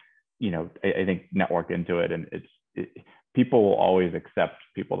 I think network into it, and people will always accept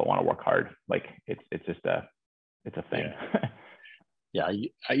people that want to work hard. Like it's a thing. Yeah.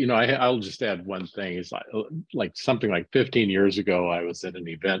 I'll just add one thing. Is like something like 15 years ago, I was at an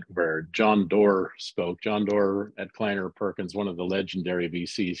event where John Doerr spoke. John Doerr at Kleiner Perkins, one of the legendary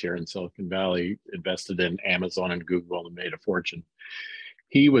VCs here in Silicon Valley, invested in Amazon and Google and made a fortune.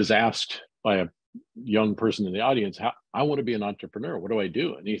 He was asked by a young person in the audience, I want to be an entrepreneur. What do I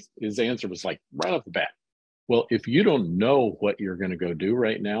do? And his answer was like right off the bat, well, if you don't know what you're going to go do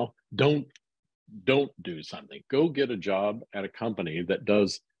right now, don't do something. Go get a job at a company that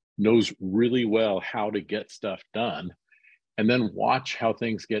knows really well how to get stuff done, and then watch how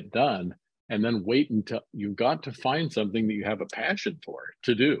things get done, and then wait until you've got to find something that you have a passion for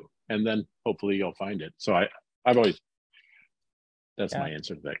to do, and then hopefully you'll find it. So that's my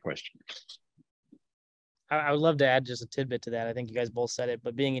answer to that question. I would love to add just a tidbit to that. I think you guys both said it,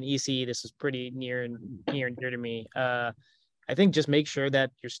 but being an EC, this is pretty near and dear to me. I think just make sure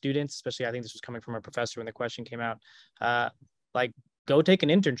that your students, especially I think this was coming from a professor when the question came out, go take an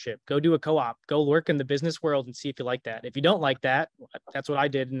internship, go do a co-op, go work in the business world and see if you like that. If you don't like that, that's what I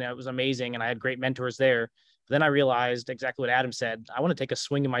did, and that was amazing, and I had great mentors there. But then I realized exactly what Adam said. I want to take a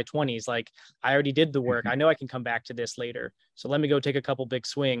swing in my 20s. Like, I already did the work. I know I can come back to this later. So let me go take a couple big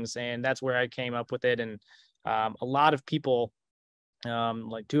swings. And that's where I came up with it. And a lot of people,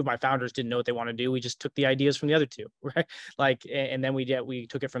 like 2 of my founders didn't know what they want to do. We just took the ideas from the other 2, right? Like, and then we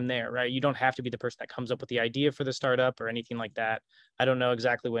took it from there, right? You don't have to be the person that comes up with the idea for the startup or anything like that. I don't know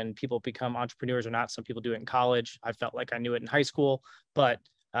exactly when people become entrepreneurs or not. Some people do it in college. I felt like I knew it in high school, but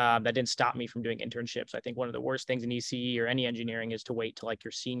that didn't stop me from doing internships. I think one of the worst things in ECE or any engineering is to wait till like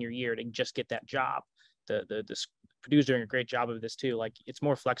your senior year to just get that job. Purdue's doing a great job of this too. Like, it's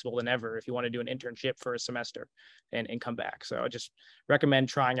more flexible than ever if you want to do an internship for a semester and come back. So I just recommend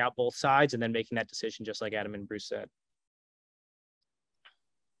trying out both sides and then making that decision, just like Adam and Bruce said.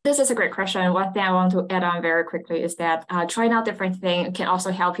 This is a great question. One thing I want to add on very quickly is that trying out different things can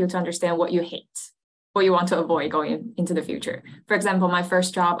also help you to understand what you hate, what you want to avoid going into the future. For example, my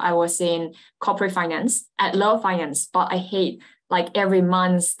first job, I was in corporate finance. I love finance, but I hate like every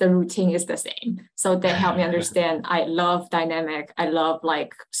month the routine is the same. So that helped me understand I love dynamic. I love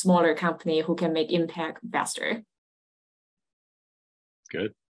like smaller company who can make impact faster.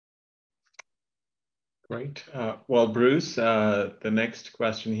 Good. Great. Well, Bruce, the next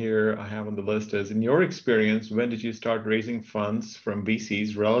question here I have on the list is, in your experience, when did you start raising funds from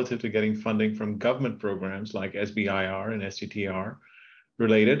VCs relative to getting funding from government programs like SBIR and STTR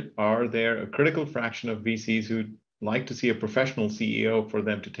related? Are there a critical fraction of VCs who'd like to see a professional CEO for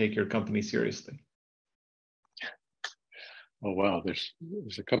them to take your company seriously? Oh, wow. There's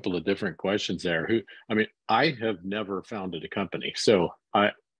a couple of different questions there. I have never founded a company, so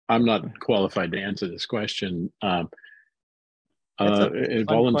I'm not qualified to answer this question. That's a fun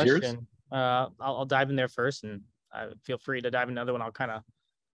volunteers? question. I'll dive in there first, and feel free to dive in another one. I'll kind of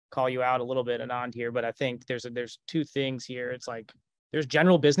call you out a little bit and on here, but I think there's two things here. It's like there's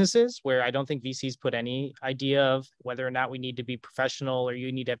general businesses where I don't think VCs put any idea of whether or not we need to be professional or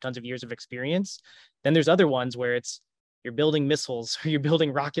you need to have tons of years of experience. Then there's other ones where it's you're building missiles or you're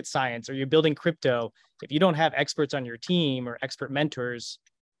building rocket science or you're building crypto. If you don't have experts on your team or expert mentors,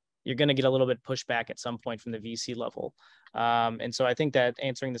 you're going to get a little bit pushback at some point from the VC level. And so I think that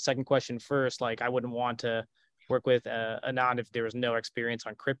answering the second question first, like I wouldn't want to work with Anand if there was no experience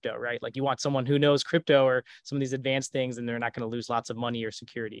on crypto, right? Like you want someone who knows crypto or some of these advanced things, and they're not going to lose lots of money or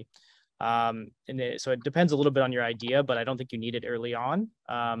security. So it depends a little bit on your idea, but I don't think you need it early on.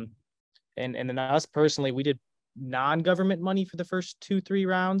 And then us personally, we did non-government money for the first 2-3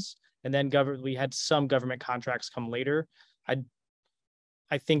 rounds, and then we had some government contracts come later.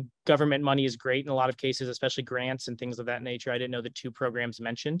 I think government money is great in a lot of cases, especially grants and things of that nature. I didn't know the 2 programs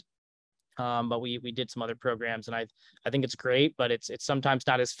mentioned, but we did some other programs, and I think it's great, but it's sometimes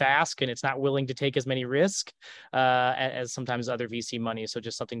not as fast, and it's not willing to take as many risks as sometimes other VC money. So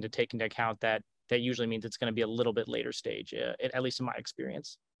just something to take into account that usually means it's going to be a little bit later stage, at least in my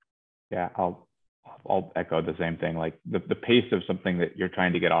experience. Yeah, I'll echo the same thing. Like the pace of something that you're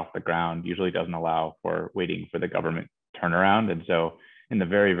trying to get off the ground usually doesn't allow for waiting for the government turnaround. And so in the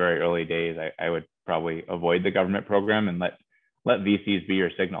very, very early days, I would probably avoid the government program and let VCs be your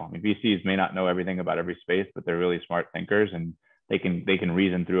signal. I mean, VCs may not know everything about every space, but they're really smart thinkers, and they can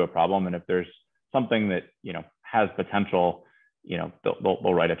reason through a problem. And if there's something that, has potential,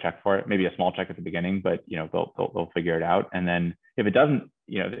 they'll write a check for it, maybe a small check at the beginning, but, they'll figure it out. And then if it doesn't,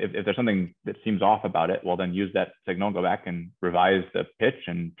 if there's something that seems off about it, well, then use that signal, go back and revise the pitch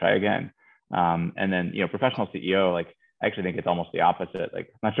and try again. And then, professional CEO, like, I actually think it's almost the opposite. Like,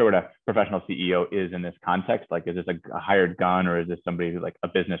 I'm not sure what a professional CEO is in this context. Like, is this a hired gun, or is this somebody who's like a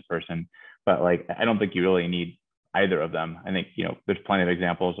business person? But like, I don't think you really need either of them. I think, there's plenty of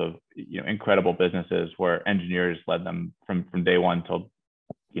examples of, incredible businesses where engineers led them from day one till,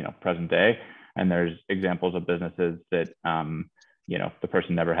 present day. And there's examples of businesses that, the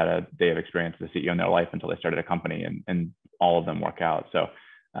person never had a day of experience as a CEO in their life until they started a company, and all of them work out. So,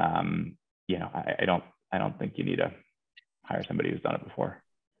 I don't think you need to hire somebody who's done it before.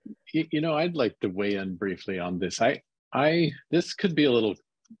 I'd like to weigh in briefly on this. This could be a little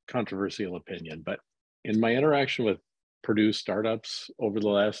controversial opinion, but in my interaction with Purdue startups over the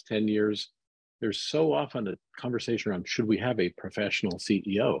last 10 years, there's so often a conversation around, should we have a professional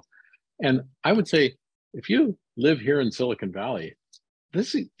CEO? And I would say, if you live here in Silicon Valley,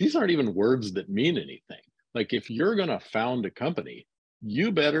 these aren't even words that mean anything. Like, if you're going to found a company,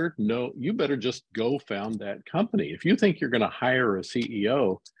 you better just go found that company. If you think you're going to hire a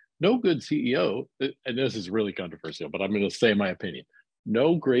CEO, no good CEO, and this is really controversial, but I'm going to say my opinion,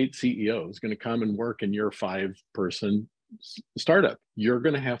 no great CEO is going to come and work in your 5-person startup. You're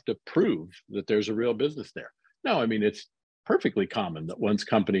going to have to prove that there's a real business there. Now, I mean, it's perfectly common that once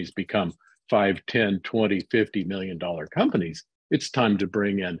companies become $5, $10, $20, $50 million companies, it's time to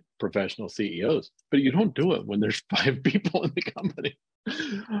bring in professional CEOs, but you don't do it when there's 5 people in the company.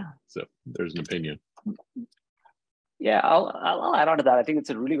 So there's an opinion. Yeah, I'll add on to that. I think it's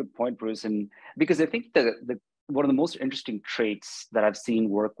a really good point, Bruce, and because I think the one of the most interesting traits that I've seen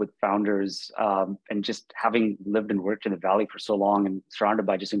work with founders, and just having lived and worked in the Valley for so long and surrounded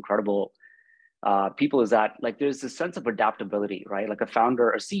by just incredible people, is that like there's this sense of adaptability, right? Like a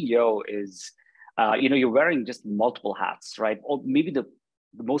founder, a CEO is, you're wearing just multiple hats, right? Or maybe the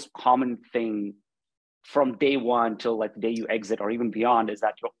most common thing from day one till like the day you exit or even beyond is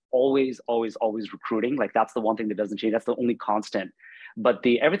that you're always recruiting. Like that's the one thing that doesn't change. That's the only constant. But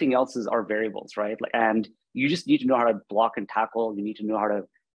everything else are variables, right? And you just need to know how to block and tackle. You need to know how to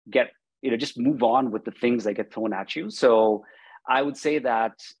get, just move on with the things that get thrown at you. So I would say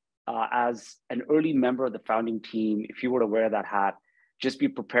that as an early member of the founding team, if you were to wear that hat, just be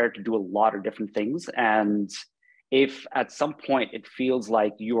prepared to do a lot of different things. And if at some point it feels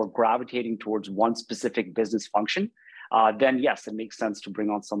like you are gravitating towards one specific business function, then yes, it makes sense to bring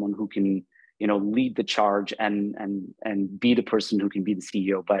on someone who can, lead the charge and be the person who can be the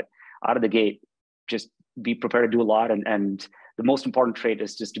CEO. But out of the gate, just be prepared to do a lot. And the most important trait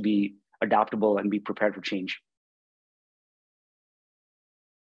is just to be adaptable and be prepared for change.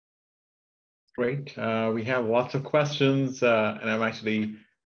 Great. We have lots of questions, and I'm actually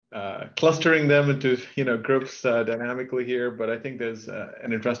clustering them into groups dynamically here. But I think there's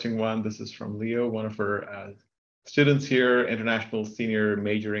an interesting one. This is from Leo, one of our students here, international senior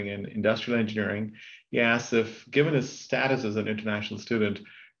majoring in industrial engineering. He asks if, given his status as an international student,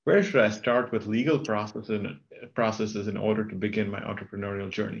 where should I start with legal processes in order to begin my entrepreneurial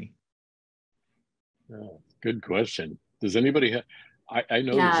journey? Oh, good question. Does anybody have, I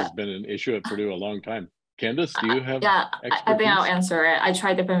know this has been an issue at Purdue a long time. Candace, do you have expertise? I think I'll answer it. I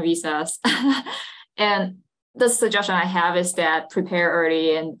tried different visas. And the suggestion I have is that prepare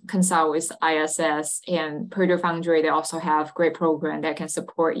early and consult with ISS and Purdue Foundry. They also have great program that can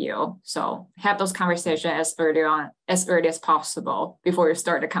support you. So have those conversations as early as possible before you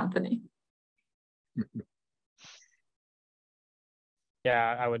start the company.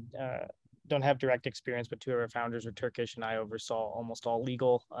 Yeah, I would don't have direct experience, but two of our founders are Turkish and I oversaw almost all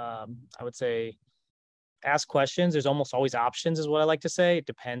legal. I would say ask questions. There's almost always options is what I like to say. It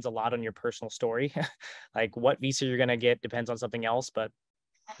depends a lot on your personal story. Like what visa you're going to get depends on something else, but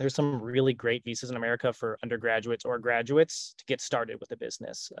there's some really great visas in America for undergraduates or graduates to get started with a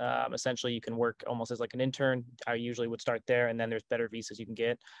business. Essentially, you can work almost as like an intern. I usually would start there, and then there's better visas you can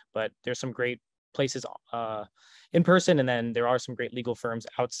get, but there's some great places in person, and then there are some great legal firms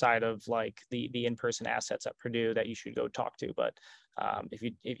outside of like the in-person assets at Purdue that you should go talk to. But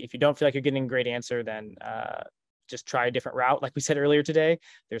if you don't feel like you're getting a great answer, then just try a different route. Like we said earlier today,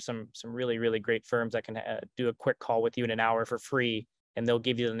 there's some really great firms that can do a quick call with you in an hour for free, and they'll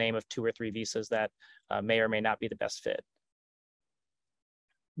give you the name of 2 or 3 visas that may or may not be the best fit.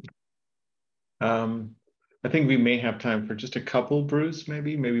 I think we may have time for just a couple, Bruce,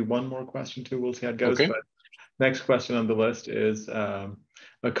 maybe one more question too. We'll see how it goes. Okay. But next question on the list is a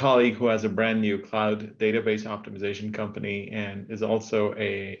colleague who has a brand new cloud database optimization company and is also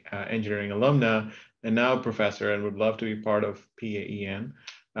a engineering alumna and now a professor and would love to be part of PAEN.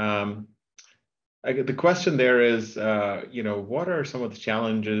 The question there is, what are some of the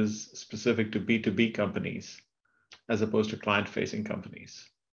challenges specific to B2B companies as opposed to client-facing companies?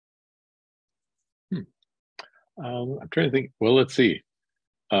 I'm trying to think. Well, let's see.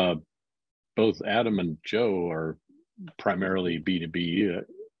 Both Adam and Joe are primarily B2B.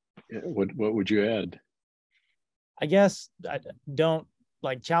 What would you add? I guess I don't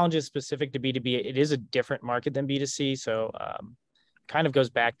like challenges specific to B2B. It is a different market than B2C. So kind of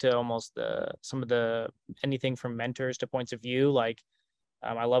goes back to almost anything from mentors to points of view. Like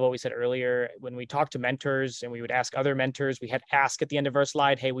I love what we said earlier. When we talk to mentors and we would ask other mentors, we had ask at the end of our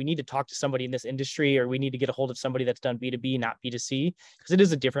slide, hey, we need to talk to somebody in this industry, or we need to get a hold of somebody that's done B2B, not B2C, because it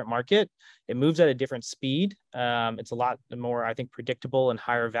is a different market. It moves at a different speed. It's a lot more, I think, predictable and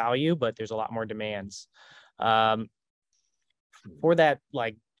higher value, but there's a lot more demands. For that,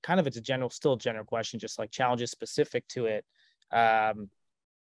 like kind of it's still a general question, just like challenges specific to it. A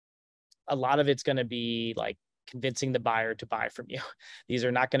lot of it's going to be like convincing the buyer to buy from you. These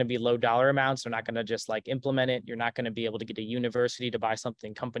are not going to be low dollar amounts. They're not going to just like implement it. You're not going to be able to get a university to buy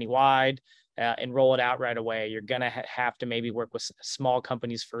something company wide and roll it out right away. You're going to have to maybe work with small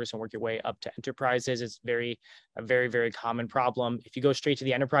companies first and work your way up to enterprises. It's a very common problem. If you go straight to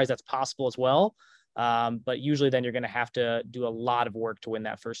the enterprise, that's possible as well. But usually then you're going to have to do a lot of work to win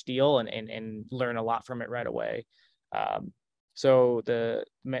that first deal and learn a lot from it right away. So the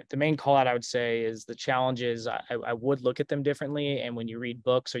main call out I would say is the challenges. I would look at them differently. And when you read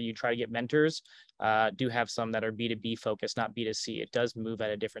books or you try to get mentors, do have some that are B2B focused, not B2C. It does move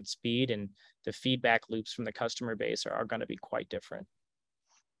at a different speed, and the feedback loops from the customer base are going to be quite different.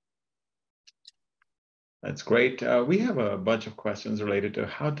 That's great. We have a bunch of questions related to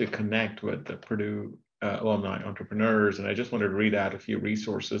how to connect with the Purdue alumni entrepreneurs. And I just wanted to read out a few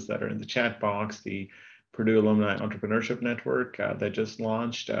resources that are in the chat box. The Purdue Alumni Entrepreneurship Network that just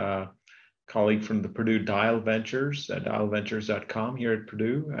launched. A colleague from the Purdue Dial Ventures, dialventures.com here at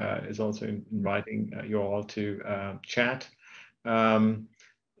Purdue is also inviting you all to chat.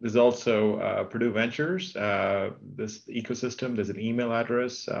 There's also Purdue Ventures, this ecosystem. There's an email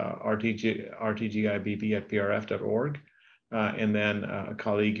address, rtgibb@prf.org. And then a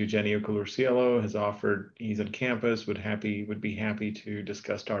colleague, Eugenio Colurciello, has offered, he's on campus, would be happy to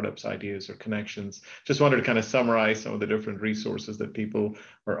discuss startups, ideas, or connections. Just wanted to kind of summarize some of the different resources that people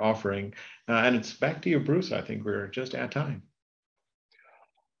are offering. And it's back to you, Bruce. I think we're just at time.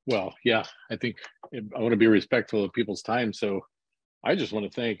 Well, yeah, I think I want to be respectful of people's time. So I just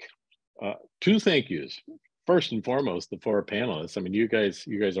want to thank 2 thank yous. First and foremost, the 4 panelists. I mean, you guys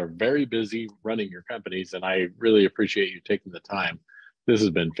are very busy running your companies, and I really appreciate you taking the time. This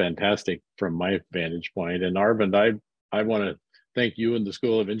has been fantastic from my vantage point. And Arvind, I want to thank you and the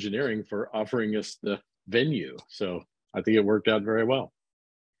School of Engineering for offering us the venue. So I think it worked out very well.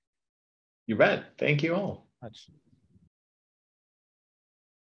 You bet. Thank you all.